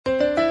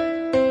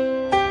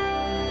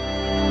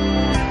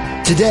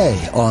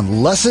Today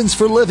on Lessons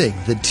for Living,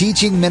 the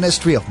teaching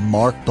ministry of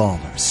Mark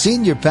Balmer,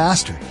 Senior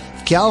Pastor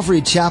of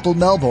Calvary Chapel,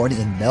 Melbourne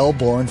in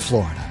Melbourne,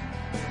 Florida.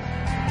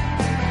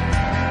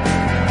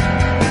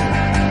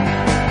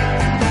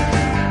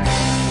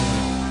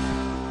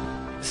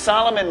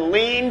 Solomon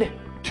leaned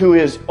to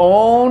his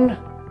own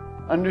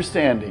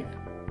understanding.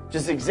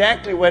 Just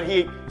exactly what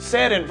he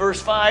said in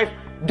verse 5,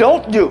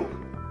 don't do.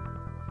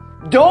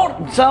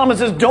 Solomon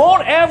says,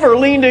 don't ever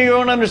lean to your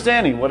own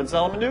understanding. What did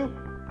Solomon do?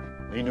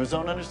 Lean to his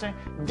own understanding.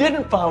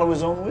 Didn't follow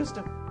his own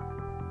wisdom.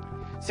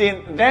 See,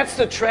 that's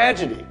the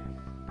tragedy.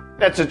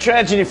 That's a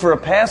tragedy for a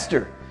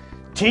pastor.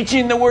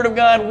 Teaching the Word of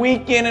God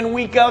week in and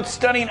week out,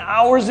 studying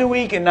hours a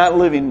week and not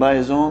living by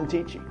his own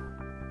teaching.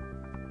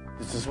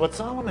 This is what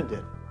Solomon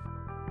did.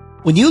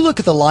 When you look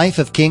at the life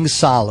of King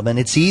Solomon,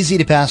 it's easy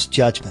to pass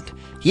judgment.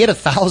 He had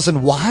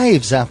 1,000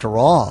 wives after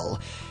all.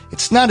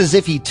 It's not as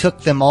if he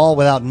took them all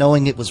without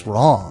knowing it was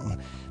wrong.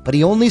 But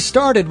he only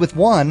started with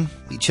one.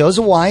 He chose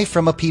a wife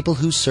from a people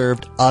who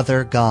served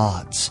other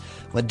gods.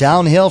 Went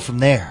downhill from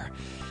there.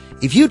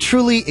 If you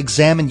truly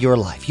examine your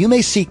life, you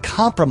may see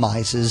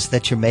compromises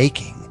that you're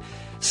making.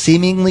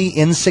 Seemingly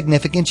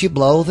insignificant, you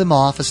blow them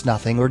off as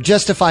nothing or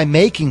justify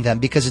making them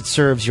because it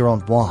serves your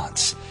own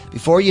wants.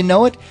 Before you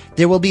know it,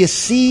 there will be a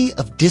sea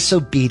of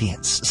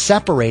disobedience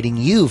separating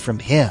you from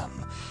him.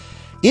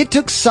 It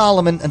took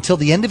Solomon until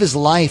the end of his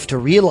life to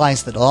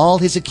realize that all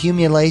his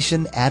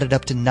accumulation added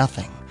up to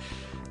nothing.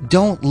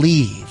 Don't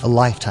leave a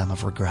lifetime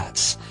of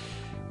regrets.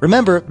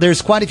 Remember,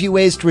 there's quite a few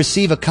ways to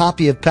receive a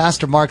copy of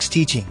Pastor Mark's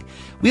teaching.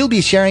 We'll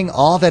be sharing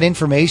all that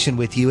information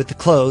with you at the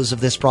close of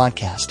this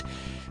broadcast.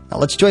 Now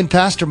let's join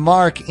Pastor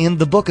Mark in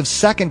the book of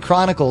 2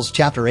 Chronicles,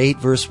 chapter 8,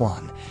 verse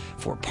 1,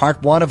 for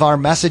part 1 of our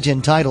message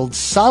entitled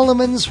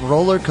Solomon's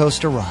Roller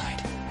Coaster Ride.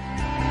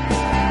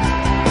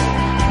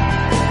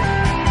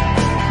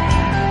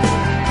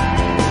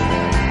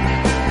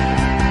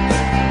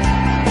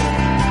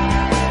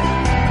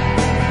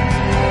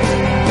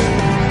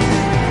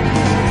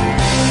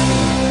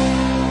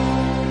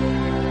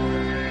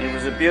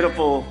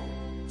 Beautiful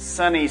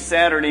sunny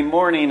Saturday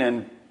morning,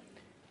 and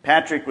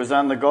Patrick was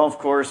on the golf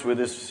course with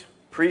his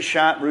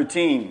pre-shot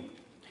routine.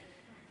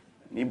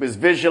 He was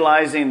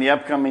visualizing the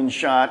upcoming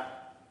shot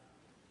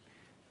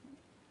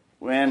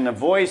when a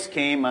voice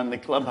came on the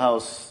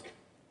clubhouse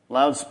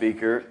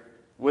loudspeaker,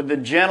 "Would the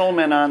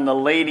gentleman on the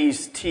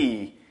ladies'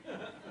 tee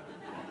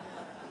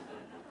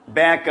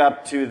back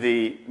up to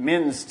the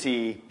men's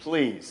tee,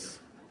 please?"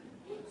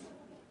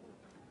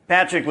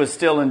 Patrick was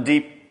still in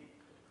deep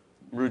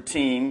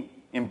routine,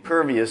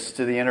 impervious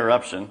to the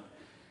interruption.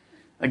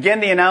 Again,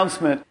 the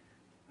announcement,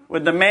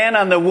 "Would the man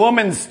on the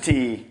woman's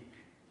tee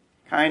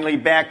kindly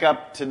back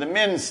up to the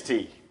men's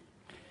tee?"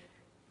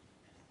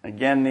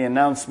 Again, the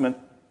announcement.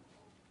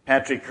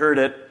 Patrick heard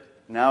it.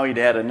 Now he'd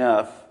had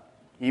enough.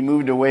 He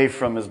moved away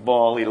from his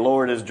ball. He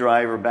lowered his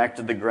driver back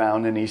to the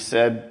ground, and he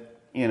said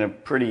in a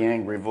pretty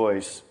angry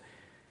voice,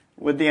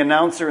 "Would the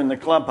announcer in the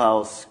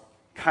clubhouse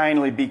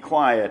kindly be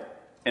quiet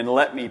and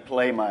let me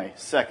play my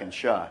second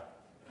shot?"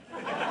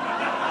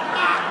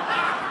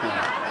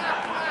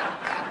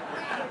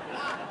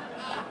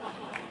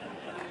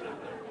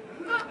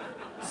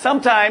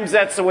 Sometimes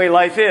that's the way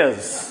life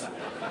is.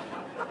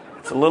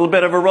 It's a little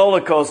bit of a roller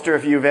coaster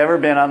if you've ever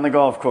been on the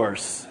golf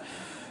course.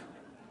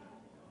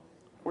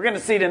 We're going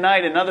to see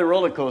tonight another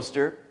roller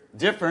coaster,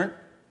 different,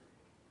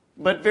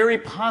 but very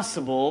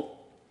possible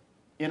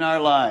in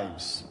our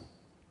lives.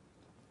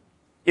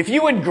 If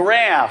you would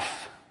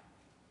graph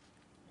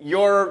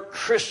your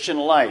Christian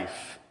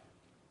life,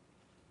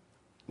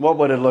 what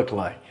would it look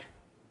like?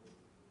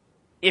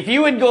 If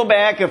you would go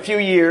back a few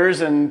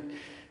years and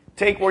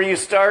take where you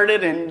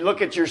started and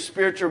look at your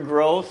spiritual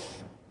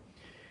growth,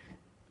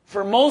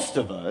 for most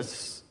of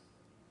us,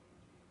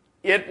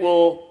 it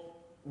will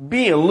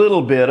be a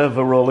little bit of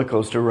a roller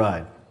coaster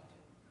ride.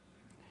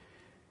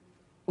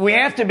 We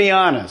have to be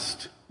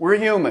honest. We're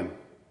human.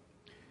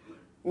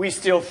 We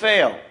still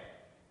fail.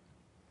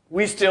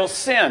 We still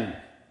sin.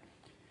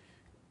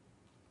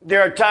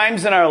 There are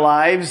times in our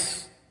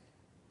lives,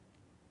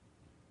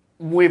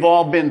 we've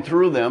all been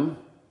through them,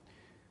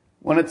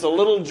 when it's a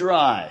little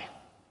dry.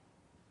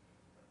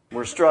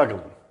 We're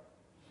struggling.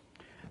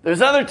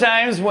 There's other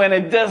times when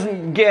it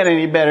doesn't get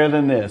any better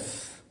than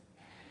this.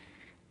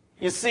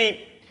 You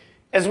see,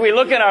 as we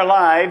look at our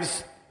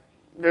lives,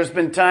 there's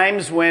been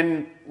times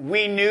when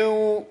we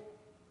knew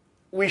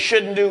we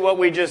shouldn't do what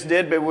we just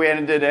did, but we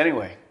did it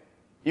anyway.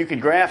 You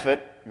could graph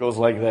it. It goes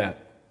like that.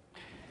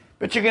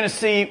 But you're going to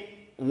see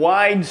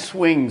wide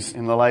swings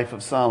in the life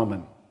of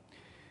Solomon.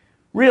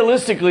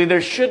 Realistically,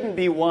 there shouldn't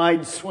be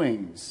wide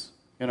swings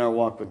in our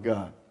walk with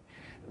God.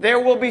 There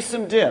will be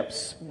some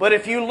dips, but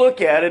if you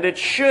look at it, it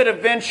should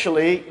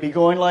eventually be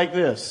going like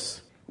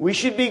this. We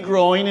should be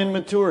growing and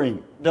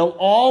maturing. There'll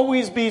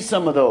always be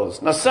some of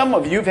those. Now, some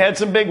of you have had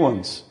some big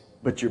ones,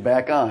 but you're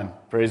back on.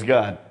 Praise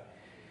God.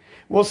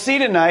 We'll see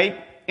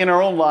tonight in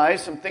our own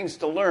lives some things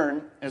to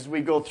learn as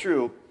we go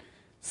through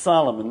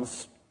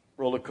Solomon's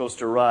roller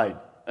coaster ride.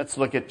 Let's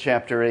look at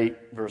chapter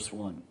 8, verse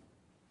 1.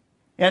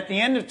 At the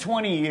end of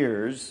 20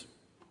 years,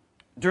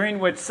 during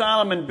which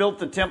Solomon built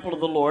the temple of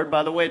the Lord.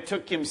 By the way, it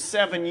took him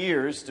 7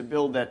 years to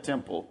build that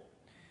temple,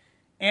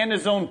 and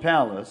his own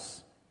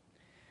palace.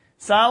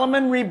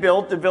 Solomon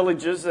rebuilt the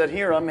villages that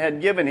Hiram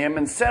had given him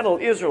and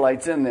settled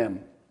Israelites in them.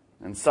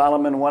 And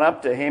Solomon went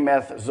up to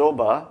Hamath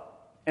Zobah,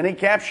 and he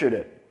captured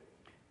it.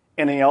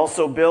 And he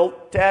also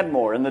built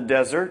Tadmor in the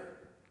desert,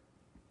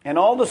 and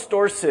all the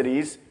store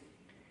cities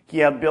he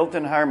had built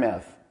in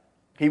Harmeth.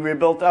 He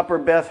rebuilt Upper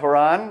Beth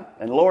Horon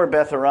and Lower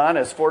Beth Horon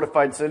as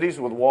fortified cities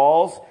with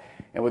walls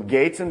and with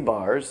gates and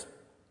bars,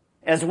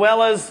 as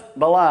well as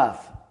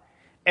Balath,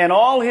 and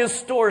all his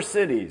store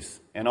cities,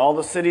 and all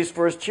the cities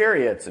for his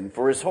chariots and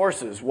for his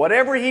horses,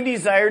 whatever he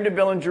desired to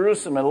build in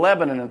Jerusalem and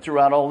Lebanon and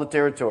throughout all the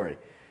territory.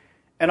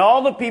 And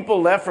all the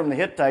people left from the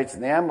Hittites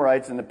and the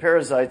Amorites and the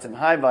Perizzites and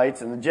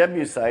Hivites and the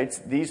Jebusites,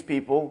 these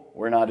people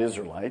were not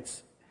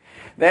Israelites.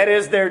 That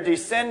is, their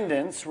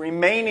descendants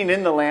remaining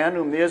in the land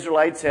whom the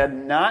Israelites had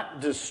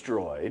not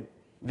destroyed.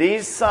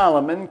 These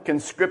Solomon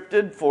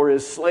conscripted for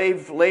his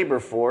slave labor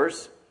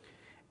force,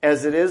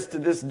 as it is to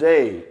this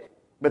day.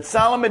 But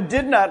Solomon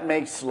did not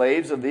make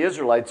slaves of the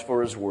Israelites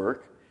for his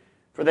work,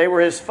 for they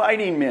were his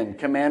fighting men,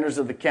 commanders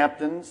of the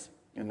captains,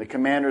 and the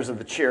commanders of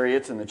the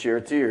chariots and the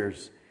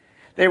charioteers.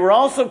 They were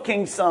also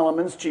King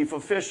Solomon's chief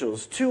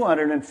officials,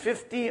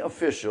 250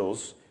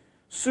 officials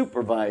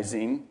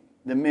supervising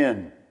the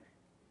men.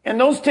 In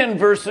those 10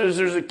 verses,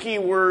 there's a key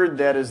word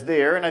that is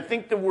there, and I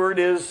think the word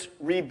is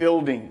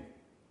rebuilding.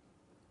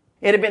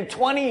 It had been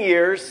 20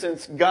 years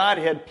since God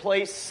had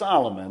placed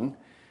Solomon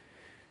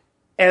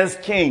as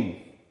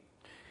king.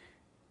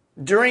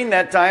 During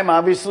that time,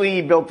 obviously,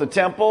 he built the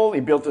temple, he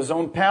built his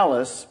own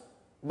palace,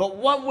 but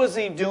what was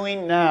he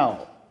doing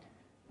now,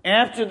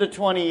 after the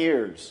 20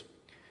 years?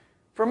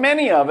 For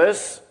many of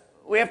us,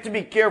 we have to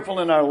be careful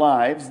in our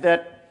lives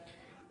that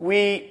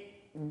we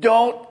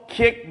don't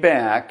kick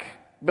back,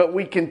 but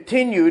we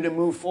continue to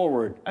move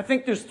forward. I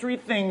think there's 3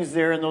 things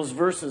there in those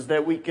verses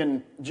that we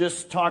can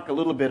just talk a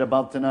little bit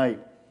about tonight.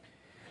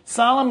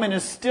 Solomon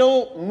is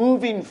still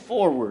moving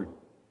forward.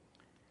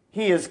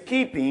 He is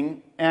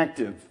keeping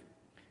active.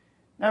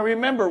 Now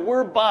remember,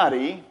 we're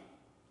body,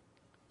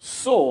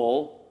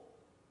 soul,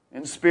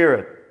 and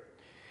spirit.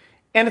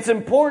 And it's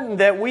important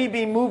that we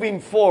be moving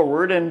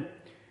forward and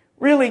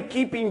really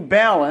keeping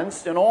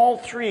balanced in all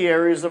 3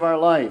 areas of our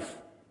life.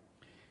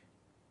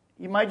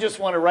 You might just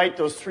want to write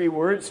those 3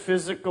 words: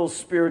 physical,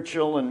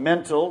 spiritual, and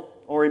mental,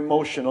 or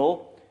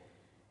emotional.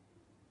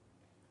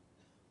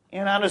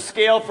 And on a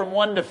scale from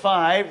 1 to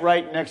 5,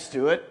 right next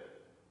to it,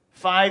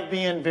 5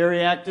 being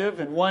very active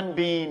and 1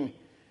 being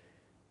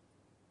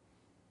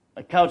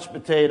a couch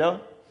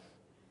potato.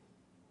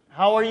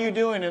 How are you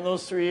doing in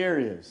those 3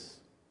 areas?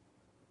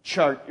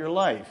 Chart your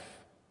life.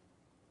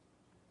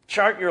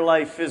 Chart your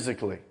life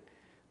physically.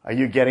 Are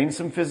you getting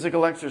some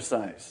physical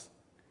exercise?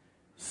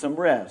 Some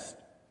rest?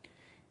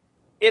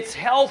 It's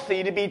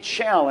healthy to be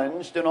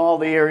challenged in all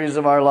the areas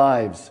of our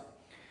lives.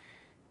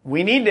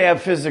 We need to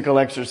have physical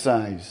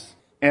exercise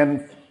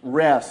and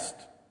rest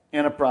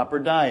and a proper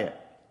diet.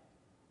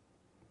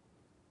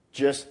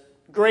 Just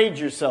grade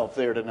yourself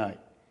there tonight.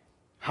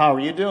 How are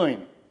you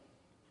doing?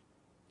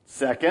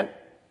 Second,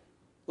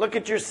 look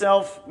at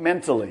yourself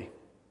mentally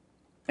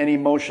and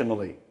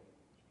emotionally.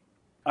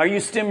 Are you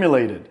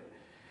stimulated?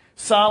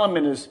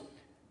 Solomon is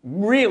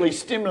really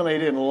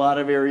stimulated in a lot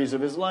of areas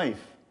of his life.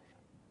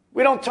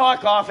 We don't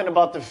talk often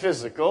about the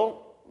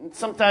physical.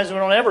 Sometimes we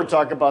don't ever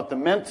talk about the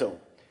mental.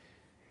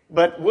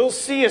 But we'll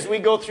see as we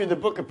go through the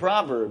book of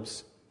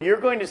Proverbs, you're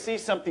going to see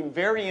something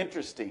very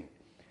interesting.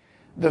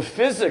 The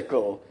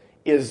physical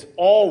is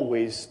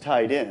always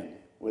tied in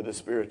with the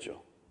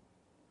spiritual.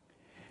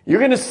 You're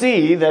going to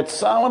see that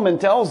Solomon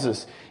tells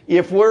us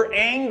if we're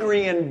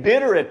angry and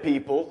bitter at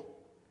people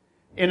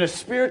in a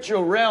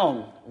spiritual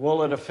realm,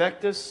 will it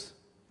affect us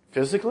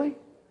physically?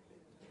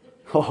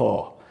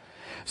 Oh.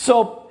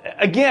 So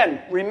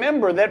again,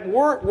 remember that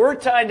we're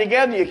tied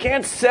together. You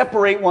can't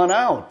separate one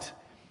out.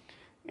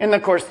 And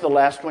of course, the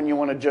last one you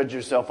want to judge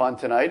yourself on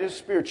tonight is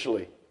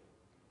spiritually.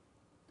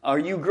 Are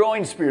you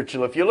growing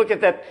spiritually? If you look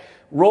at that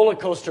roller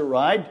coaster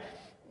ride,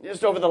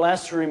 just over the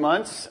last 3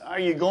 months, are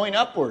you going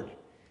upward?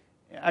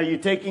 Are you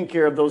taking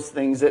care of those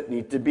things that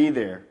need to be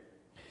there?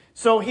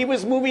 So he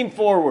was moving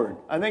forward.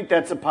 I think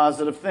that's a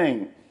positive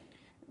thing.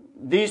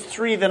 These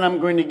 3 that I'm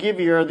going to give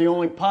you are the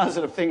only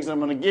positive things I'm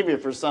going to give you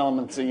for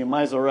Solomon, so you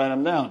might as well write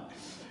them down.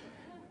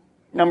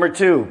 Number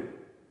 2,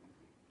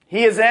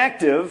 he is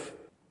active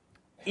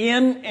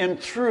in and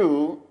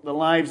through the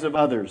lives of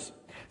others.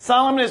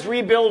 Solomon is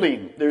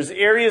rebuilding. There's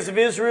areas of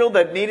Israel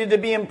that needed to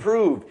be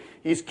improved.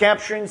 He's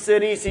capturing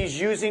cities. He's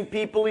using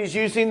people. He's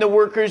using the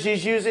workers.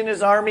 He's using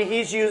his army.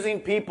 He's using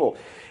people.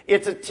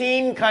 It's a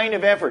team kind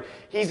of effort.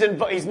 He's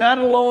not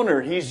a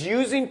loner. He's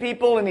using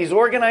people and he's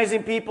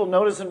organizing people.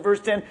 Notice in verse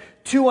 10,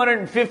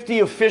 250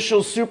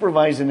 officials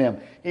supervising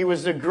them. He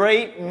was a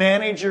great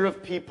manager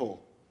of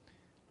people.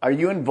 Are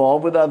you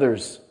involved with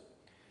others?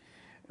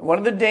 One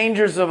of the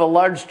dangers of a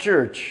large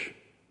church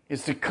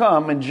is to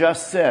come and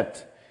just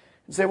sit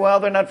and say, well,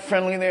 they're not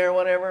friendly there,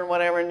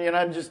 whatever, and you're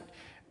not just...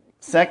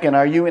 Second,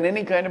 are you in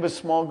any kind of a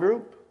small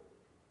group?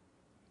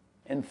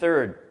 And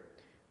third,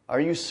 are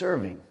you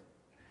serving?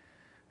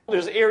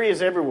 There's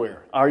areas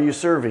everywhere. Are you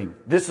serving?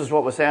 This is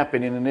what was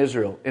happening in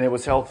Israel, and it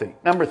was healthy.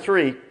 Number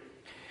three,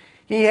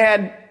 he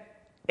had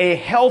a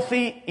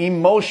healthy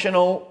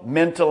emotional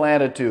mental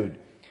attitude.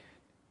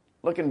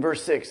 Look in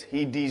verse 6.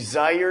 He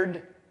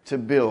desired to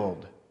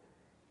build.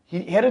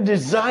 He had a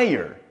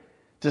desire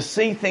to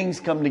see things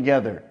come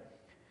together.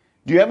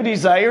 Do you have a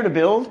desire to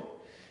build?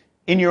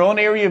 In your own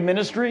area of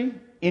ministry?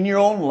 In your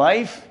own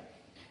life?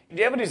 Do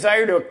you have a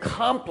desire to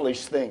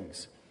accomplish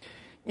things?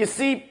 You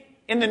see,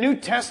 in the New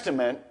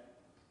Testament,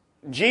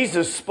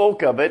 Jesus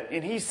spoke of it,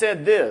 and he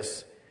said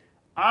this,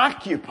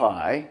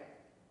 occupy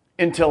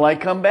until I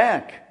come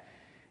back.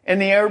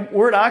 And the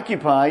word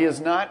occupy is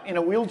not in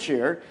a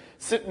wheelchair,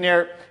 sitting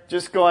there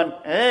just going,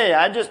 hey,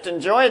 I just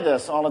enjoy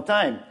this all the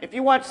time. If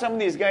you watch some of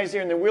these guys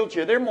here in their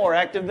wheelchair, they're more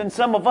active than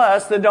some of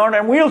us that aren't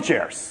in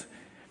wheelchairs.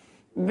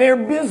 They're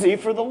busy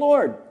for the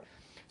Lord.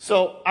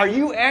 So, are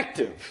you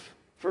active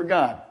for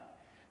God?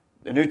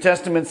 The New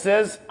Testament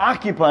says,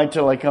 occupy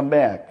till I come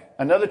back.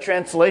 Another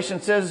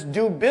translation says,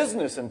 do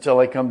business until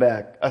I come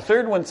back. A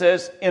third one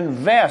says,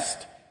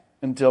 invest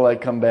until I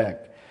come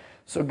back.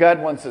 So God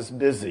wants us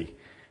busy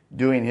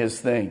doing His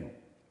thing.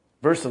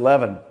 Verse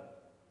 11.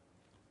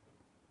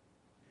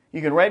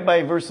 You can write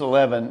by verse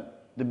 11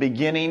 the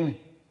beginning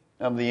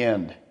of the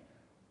end,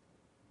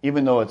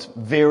 even though it's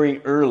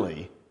very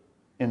early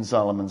in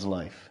Solomon's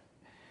life.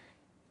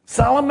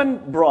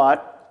 Solomon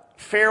brought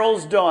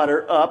Pharaoh's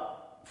daughter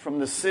up from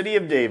the city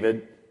of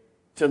David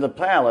to the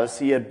palace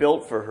he had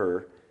built for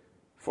her,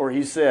 for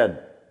he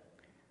said,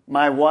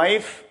 my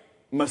wife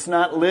must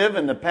not live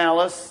in the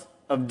palace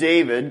of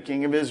David,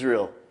 king of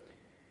Israel,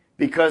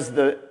 because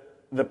the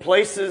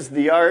places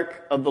the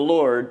ark of the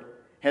Lord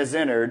has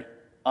entered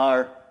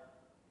are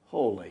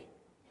holy.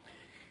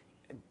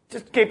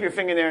 Just keep your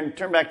finger there and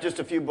turn back just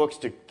a few books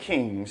to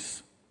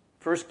Kings.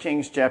 1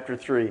 Kings chapter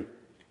 3.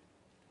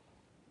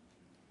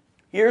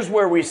 Here's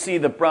where we see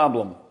the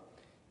problem.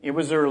 It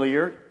was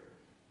earlier,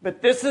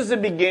 but this is the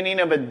beginning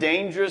of a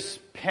dangerous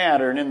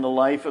pattern in the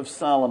life of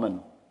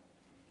Solomon.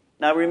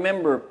 Now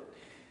remember,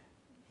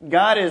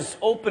 God is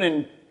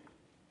open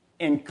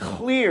and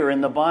clear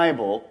in the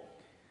Bible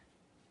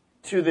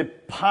to the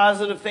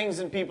positive things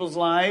in people's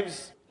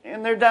lives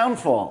and their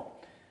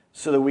downfall,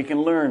 so that we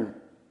can learn.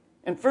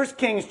 In 1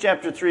 Kings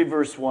chapter 3,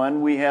 verse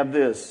 1, we have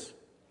this.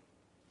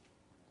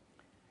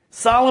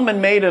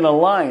 Solomon made an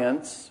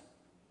alliance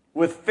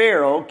with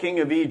Pharaoh, king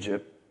of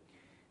Egypt,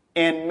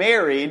 and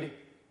married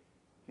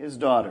his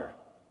daughter.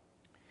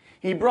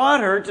 He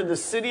brought her to the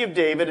city of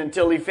David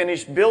until he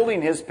finished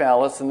building his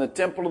palace and the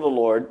temple of the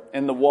Lord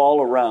and the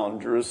wall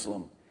around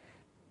Jerusalem.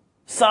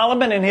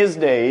 Solomon in his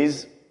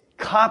days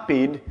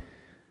copied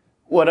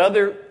what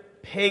other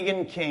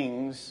pagan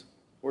kings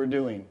were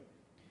doing.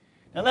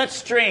 Now that's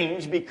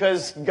strange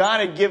because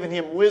God had given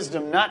him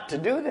wisdom not to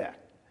do that.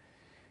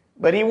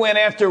 But he went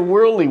after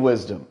worldly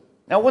wisdom.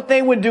 Now what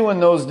they would do in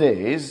those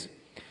days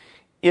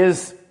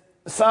is,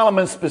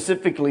 Solomon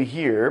specifically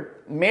here,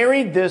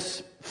 married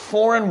this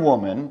foreign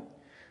woman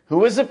who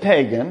was a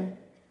pagan,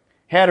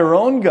 had her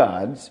own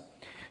gods,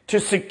 to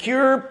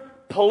secure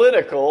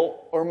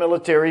political or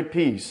military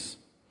peace.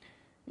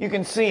 You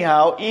can see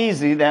how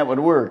easy that would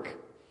work.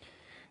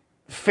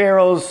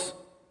 Pharaoh's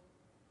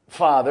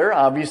father,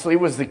 obviously,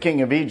 was the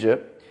king of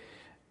Egypt.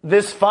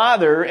 This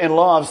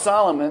father-in-law of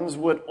Solomon's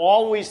would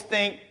always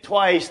think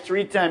twice,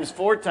 3 times,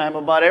 4 times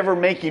about ever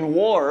making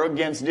war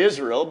against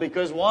Israel,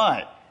 because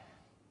why?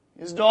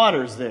 His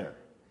daughter's there.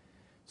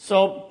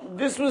 So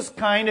this was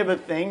kind of a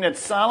thing that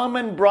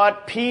Solomon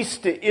brought peace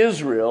to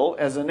Israel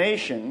as a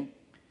nation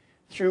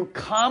through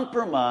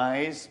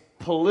compromise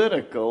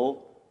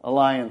political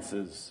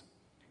alliances.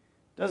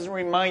 Doesn't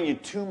remind you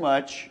too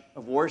much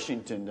of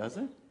Washington, does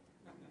it?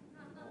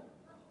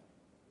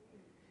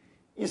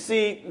 You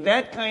see,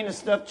 that kind of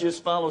stuff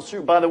just follows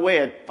through. By the way,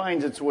 it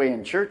finds its way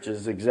in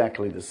churches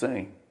exactly the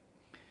same.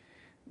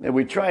 That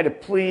we try to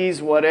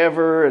please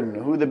whatever and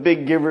who the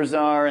big givers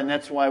are, and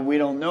that's why we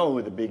don't know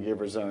who the big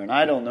givers are. And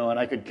I don't know, and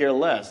I could care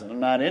less, and I'm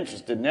not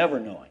interested in ever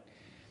knowing.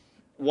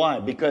 Why?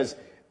 Because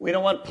we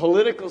don't want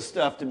political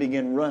stuff to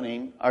begin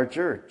running our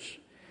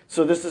church.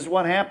 So this is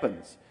what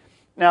happens.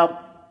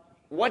 Now,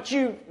 what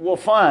you will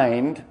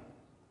find,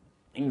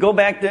 go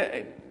back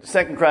to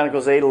 2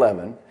 Chronicles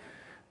 8:11.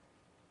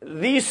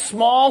 These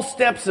small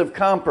steps of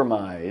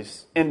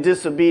compromise and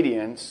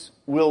disobedience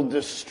will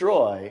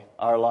destroy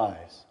our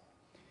lives.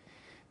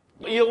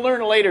 You'll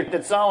learn later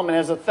that Solomon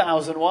has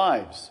 1,000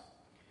 wives.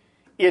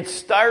 It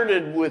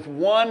started with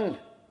one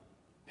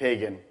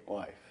pagan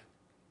wife.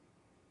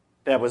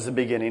 That was the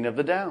beginning of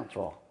the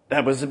downfall.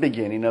 That was the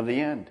beginning of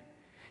the end.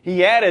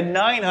 He added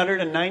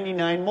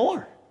 999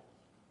 more.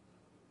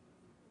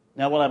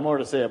 Now we'll have more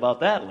to say about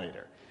that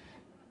later.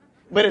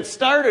 But it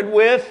started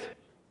with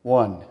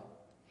one.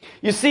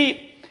 You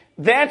see,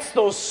 that's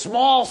those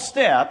small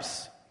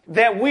steps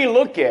that we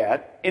look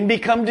at and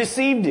become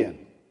deceived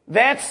in.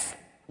 That's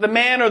the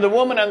man or the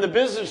woman on the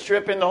business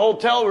trip in the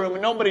hotel room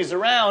and nobody's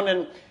around,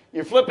 and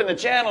you're flipping the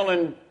channel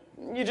and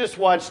you just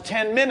watch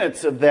 10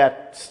 minutes of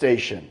that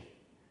station.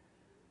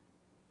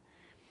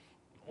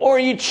 Or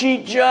you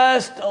cheat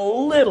just a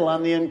little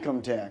on the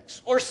income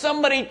tax. Or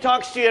somebody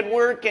talks to you at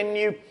work and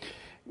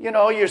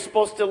you're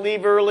supposed to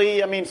leave early.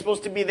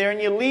 Supposed to be there,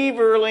 and you leave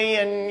early,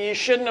 and you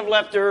shouldn't have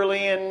left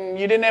early, and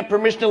you didn't have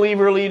permission to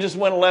leave early. You just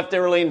went and left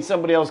early, and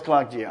somebody else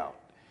clocked you out.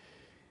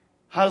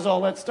 How does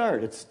all that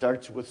start? It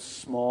starts with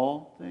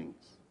small things.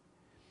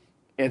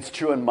 It's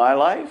true in my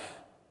life.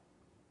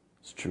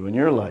 It's true in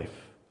your life.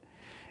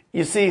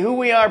 You see, who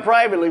we are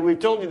privately, we've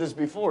told you this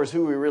before, is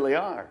who we really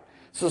are.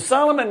 So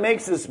Solomon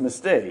makes this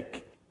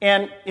mistake.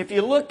 And if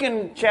you look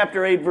in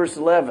chapter 8, verse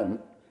 11,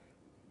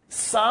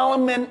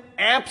 Solomon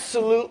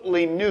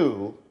absolutely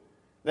knew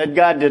that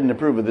God didn't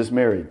approve of this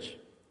marriage.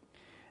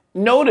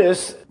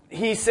 Notice,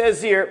 he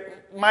says here,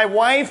 my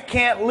wife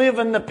can't live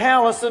in the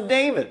palace of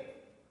David.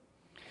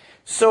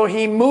 So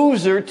he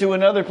moves her to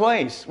another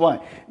place. Why?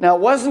 Now,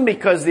 it wasn't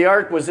because the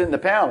ark was in the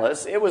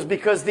palace. It was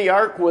because the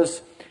ark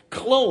was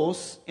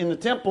close in the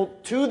temple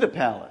to the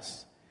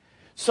palace.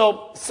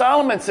 So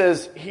Solomon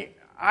says,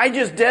 I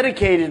just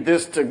dedicated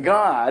this to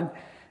God.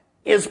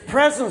 His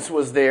presence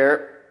was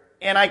there,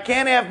 and I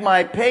can't have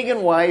my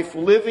pagan wife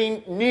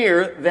living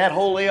near that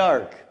holy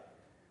ark.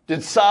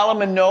 Did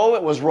Solomon know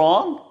it was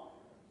wrong?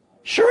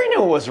 Sure, he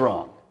knew it was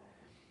wrong.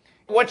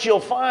 What you'll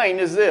find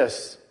is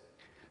this.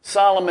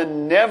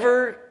 Solomon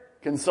never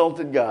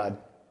consulted God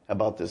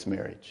about this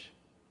marriage.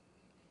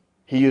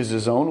 He used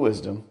his own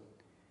wisdom,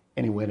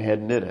 and he went ahead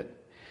and did it.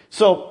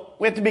 So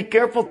we have to be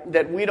careful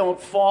that we don't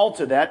fall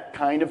to that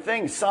kind of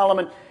thing.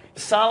 Solomon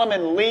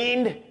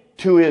leaned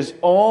to his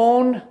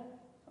own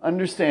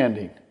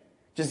understanding.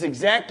 Just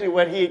exactly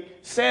what he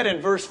said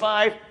in verse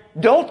 5,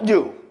 don't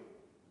do.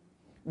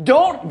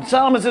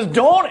 Solomon says,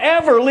 don't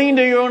ever lean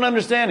to your own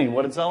understanding.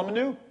 What did Solomon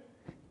do?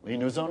 Lean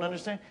to his own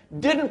understanding.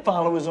 Didn't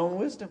follow his own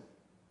wisdom.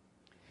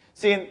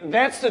 See,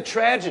 that's the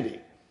tragedy.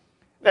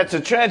 That's a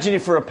tragedy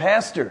for a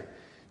pastor.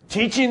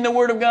 Teaching the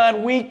Word of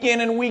God week in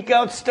and week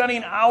out,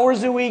 studying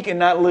hours a week, and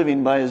not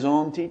living by his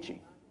own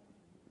teaching.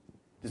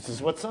 This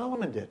is what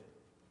Solomon did.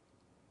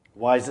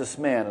 Wisest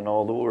man in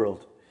all the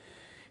world.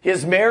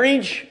 His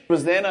marriage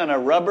was then on a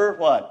rubber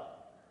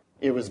what?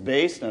 It was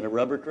based on a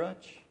rubber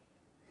crutch.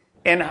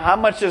 And how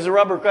much does a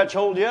rubber crutch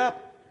hold you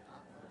up?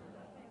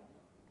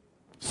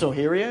 So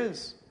here he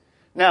is.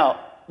 Now,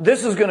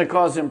 this is going to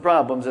cause him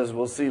problems, as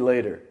we'll see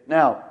later.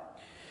 Now,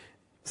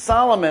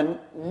 Solomon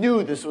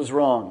knew this was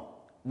wrong.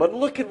 But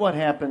look at what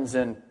happens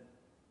in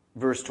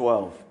verse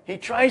 12. He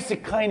tries to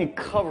kind of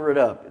cover it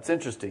up. It's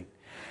interesting.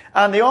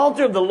 On the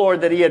altar of the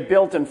Lord that he had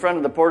built in front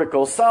of the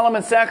portico,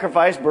 Solomon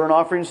sacrificed burnt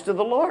offerings to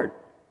the Lord,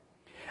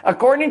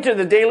 according to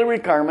the daily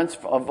requirements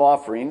of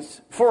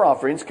offerings,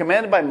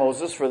 commanded by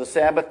Moses for the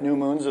Sabbath, new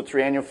moons, the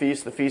triennial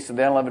feast, the feast of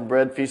the unleavened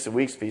bread, feast of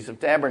weeks, feast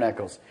of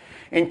tabernacles.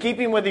 In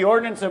keeping with the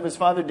ordinance of his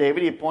father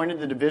David, he appointed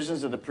the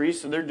divisions of the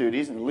priests of their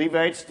duties, and the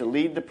Levites to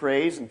lead the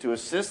praise and to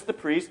assist the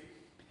priests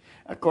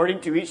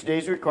according to each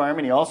day's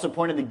requirement. He also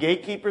appointed the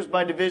gatekeepers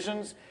by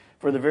divisions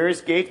for the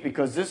various gates,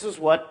 because this is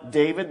what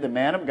David, the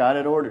man of God,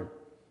 had ordered.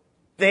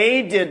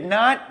 They did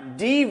not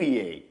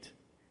deviate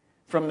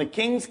from the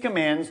king's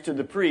commands to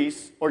the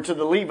priests or to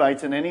the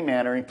Levites in any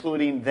manner,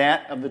 including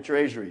that of the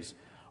treasuries.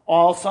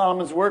 All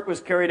Solomon's work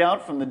was carried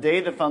out from the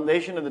day the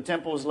foundation of the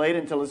temple was laid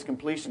until its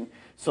completion.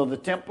 So the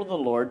temple of the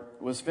Lord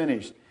was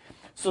finished.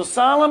 So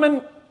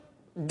Solomon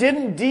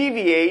didn't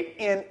deviate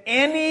in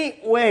any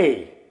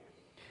way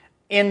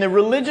in the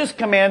religious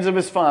commands of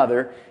his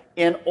father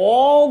in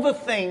all the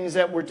things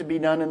that were to be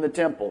done in the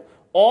temple.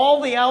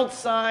 All the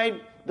outside,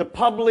 the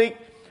public,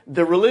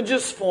 the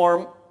religious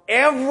form,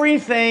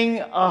 everything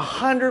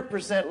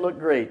 100% looked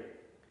great.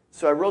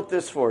 So I wrote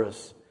this for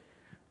us.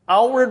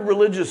 Outward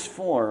religious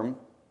form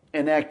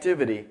and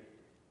activity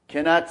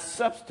cannot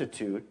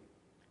substitute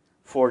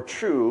for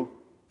true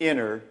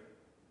inner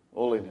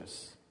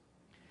holiness.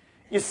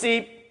 You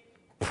see,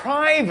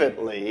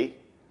 privately,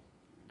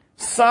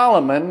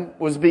 Solomon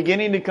was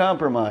beginning to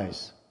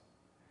compromise.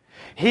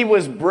 He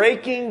was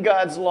breaking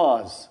God's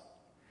laws.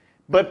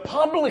 But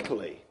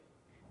publicly,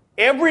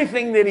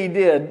 everything that he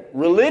did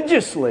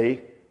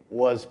religiously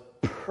was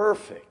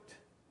perfect.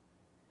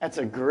 That's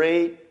a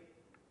great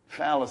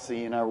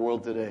fallacy in our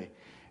world today.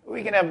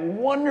 We can have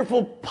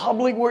wonderful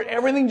public where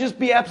everything just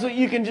be absolute.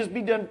 You can just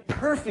be done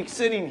perfect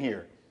sitting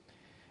here.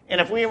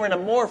 And if we were in a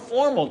more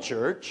formal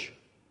church,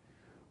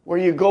 where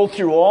you go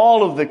through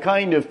all of the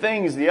kind of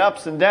things, the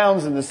ups and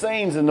downs and the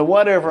sayings and the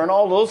whatever and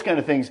all those kind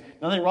of things,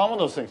 nothing wrong with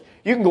those things.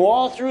 You can go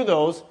all through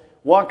those,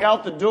 walk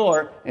out the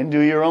door, and do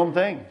your own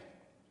thing.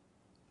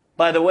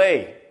 By the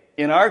way,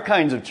 in our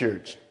kinds of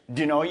church,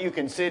 do you know you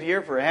can sit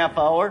here for a half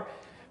hour,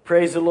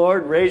 praise the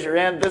Lord, raise your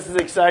hand, this is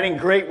exciting,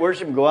 great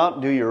worship, and go out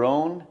and do your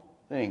own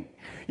thing.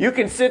 You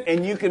can sit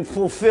and you can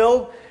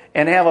fulfill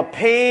and have a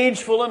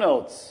page full of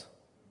notes.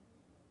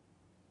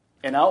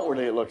 And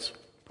outwardly it looks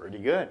pretty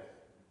good.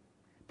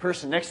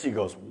 Person next to you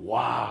goes,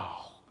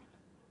 wow.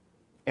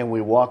 And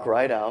we walk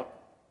right out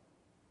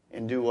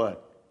and do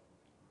what?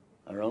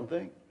 Our own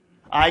thing.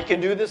 I can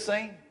do the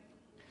same.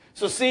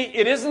 So see,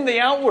 it isn't the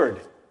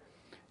outward.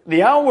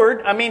 The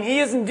outward, he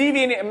isn't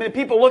deviating.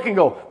 People look and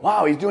go,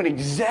 wow, he's doing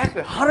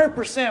exactly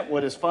 100%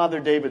 what his father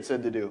David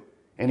said to do.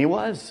 And he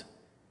was.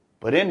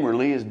 But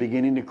inwardly is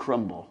beginning to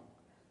crumble.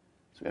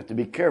 So we have to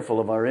be careful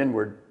of our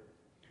inward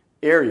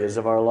areas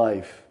of our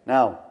life.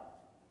 Now,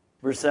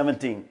 verse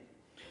 17.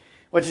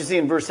 What you see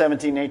in verse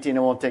 17 and 18,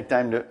 I won't take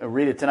time to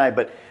read it tonight,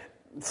 but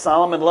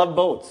Solomon loved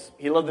boats.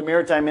 He loved the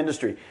maritime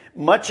industry.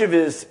 Much of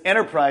his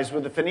enterprise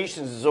with the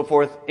Phoenicians and so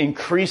forth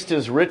increased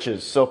his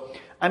riches. So,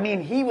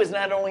 he was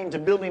not only into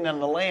building on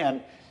the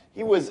land,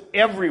 he was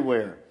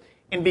everywhere.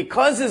 And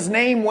because his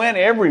name went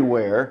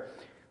everywhere,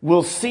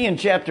 we'll see in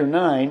chapter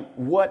 9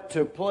 what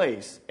took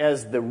place.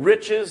 As the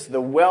riches, the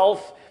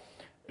wealth,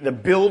 the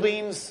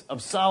buildings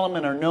of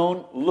Solomon are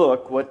known,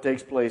 look what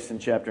takes place in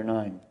chapter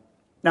 9.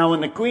 Now,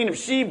 when the Queen of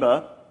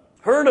Sheba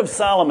heard of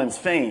Solomon's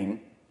fame,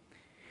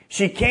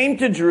 she came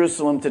to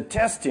Jerusalem to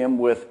test him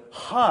with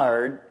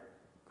hard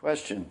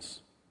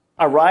questions.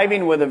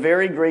 Arriving with a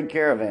very great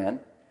caravan,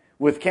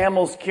 with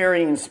camels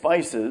carrying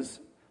spices,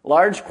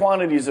 large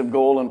quantities of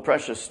gold and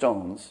precious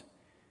stones,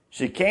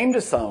 she came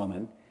to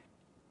Solomon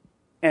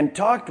and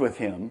talked with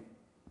him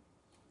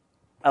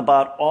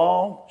about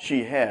all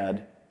she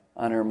had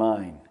on her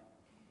mind.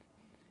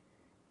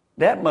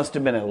 That must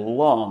have been a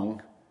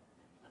long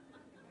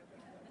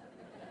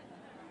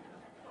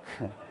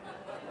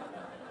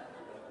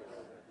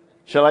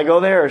Shall I go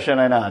there or should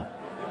I not?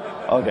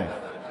 Okay.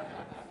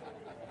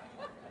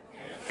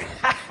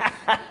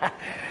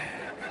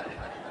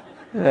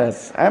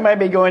 Yes, I might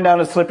be going down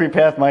a slippery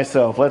path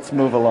myself. Let's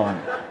move along.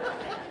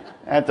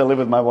 I have to live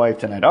with my wife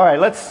tonight. All right,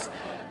 let's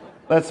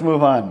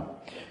move on.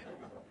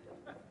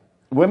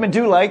 Women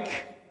do like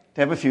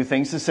to have a few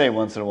things to say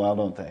once in a while,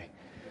 don't they?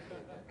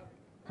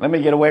 Let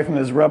me get away from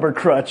this rubber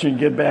crutch and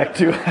get back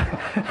to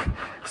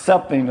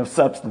something of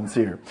substance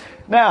here.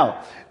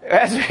 Now,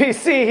 as we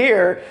see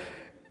here,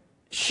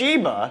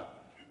 Sheba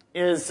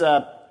is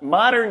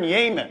modern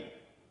Yemen.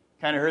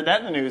 Kind of heard that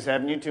in the news,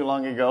 haven't you, too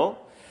long ago?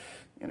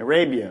 In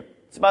Arabia.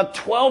 It's about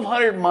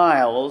 1,200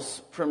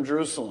 miles from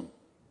Jerusalem.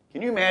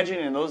 Can you imagine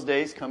in those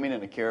days coming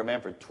in a caravan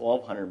for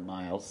 1,200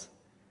 miles?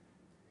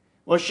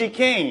 Well, she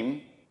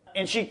came,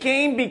 and she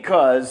came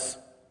because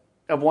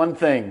of one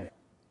thing.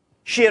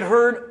 She had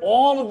heard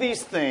all of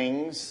these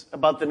things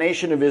about the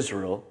nation of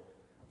Israel,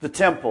 the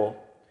temple,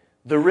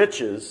 the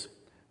riches,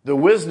 the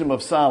wisdom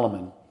of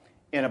Solomon,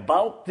 and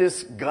about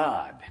this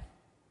God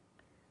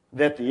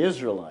that the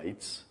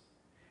Israelites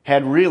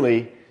had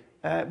really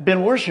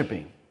been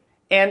worshiping.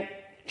 And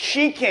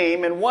she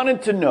came and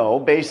wanted to know,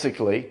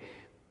 basically,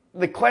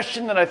 the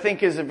question that I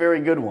think is a very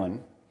good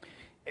one.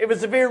 It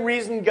was the very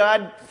reason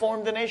God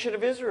formed the nation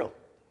of Israel.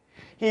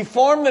 He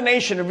formed the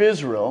nation of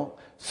Israel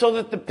so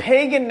that the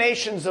pagan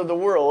nations of the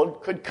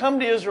world could come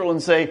to Israel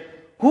and say,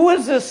 who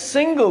is this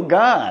single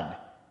God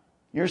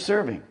you're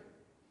serving?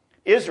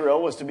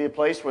 Israel was to be a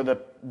place where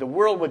the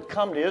world would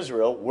come to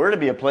Israel. We're to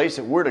be a place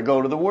that we're to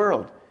go to the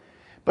world.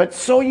 But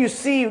so you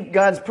see,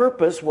 God's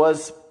purpose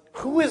was,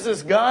 who is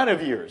this God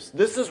of yours?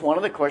 This is one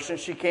of the questions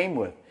she came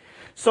with.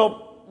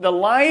 So the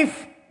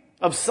life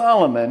of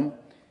Solomon,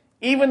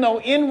 even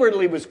though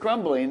inwardly was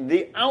crumbling,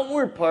 the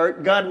outward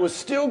part God was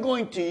still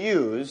going to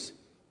use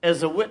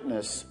as a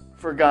witness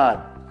for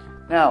God.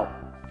 Now,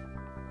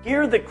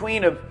 here the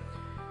Queen of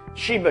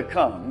Sheba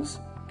comes,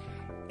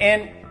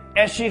 and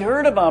as she'd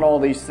heard about all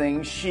these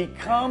things, she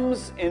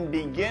comes and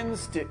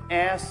begins to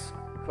ask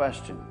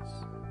questions.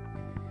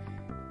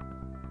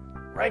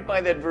 Right by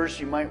that verse,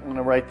 you might want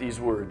to write these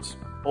words: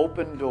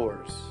 open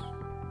doors.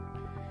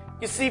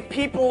 You see,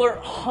 people are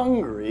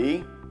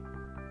hungry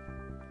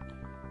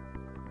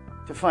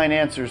to find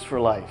answers for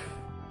life.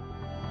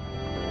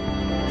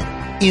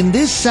 In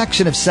this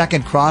section of 2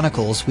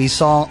 Chronicles, we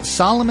saw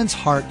Solomon's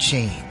heart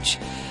change.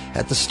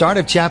 At the start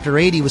of chapter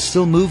 8, he was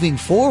still moving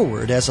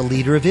forward as a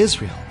leader of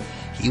Israel.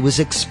 He was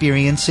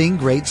experiencing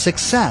great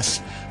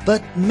success,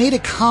 but made a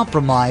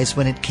compromise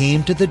when it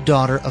came to the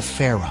daughter of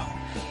Pharaoh.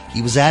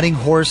 He was adding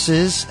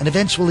horses and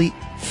eventually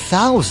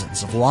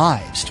thousands of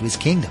wives to his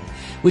kingdom,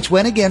 which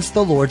went against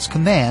the Lord's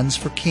commands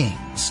for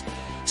kings.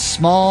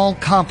 Small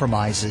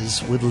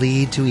compromises would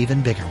lead to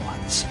even bigger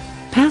ones.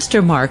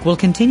 Pastor Mark will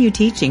continue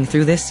teaching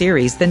through this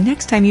series the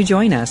next time you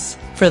join us.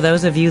 For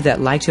those of you that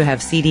like to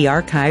have CD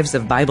archives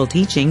of Bible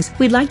teachings,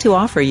 we'd like to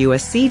offer you a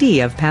CD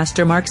of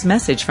Pastor Mark's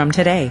message from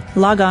today.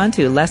 Log on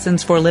to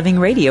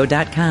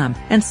lessonsforlivingradio.com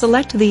and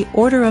select the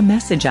Order a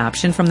Message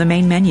option from the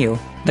main menu.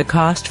 The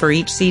cost for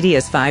each CD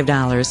is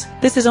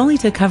 $5. This is only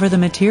to cover the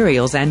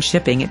materials and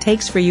shipping it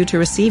takes for you to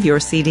receive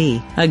your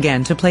CD.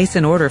 Again, to place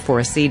an order for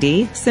a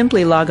CD,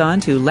 simply log on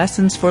to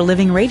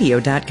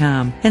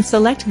lessonsforlivingradio.com and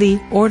select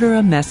the Order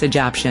a Message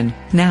option.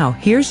 Now,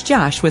 here's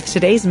Josh with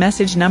today's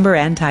message number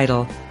and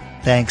title.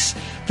 Thanks.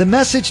 The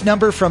message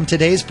number from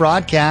today's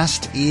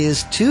broadcast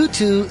is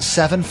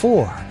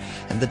 2274,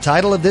 and the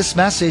title of this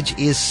message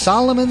is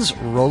Solomon's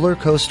Roller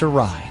Coaster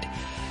Ride.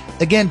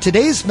 Again,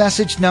 today's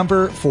message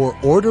number for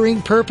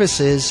ordering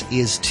purposes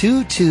is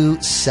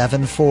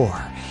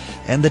 2274,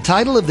 and the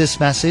title of this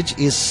message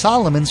is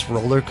Solomon's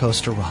Roller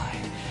Coaster Ride.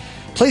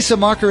 Place a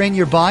marker in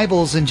your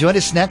Bibles and join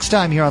us next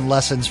time here on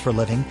Lessons for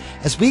Living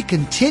as we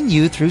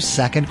continue through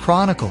 2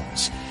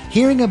 Chronicles,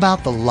 hearing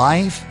about the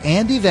life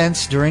and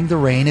events during the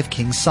reign of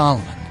King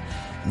Solomon.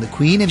 And the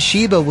Queen of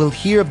Sheba will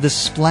hear of the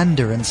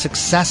splendor and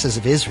successes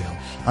of Israel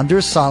under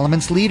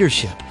Solomon's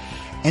leadership,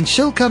 and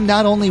she'll come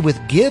not only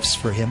with gifts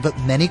for him, but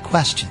many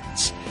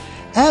questions.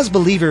 As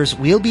believers,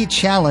 we'll be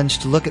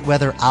challenged to look at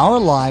whether our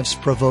lives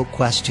provoke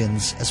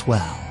questions as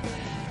well.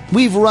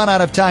 We've run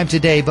out of time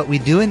today, but we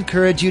do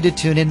encourage you to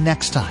tune in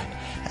next time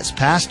as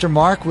Pastor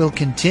Mark will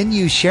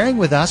continue sharing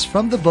with us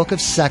from the book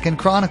of 2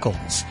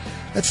 Chronicles.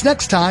 That's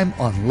next time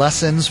on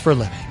Lessons for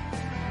Living.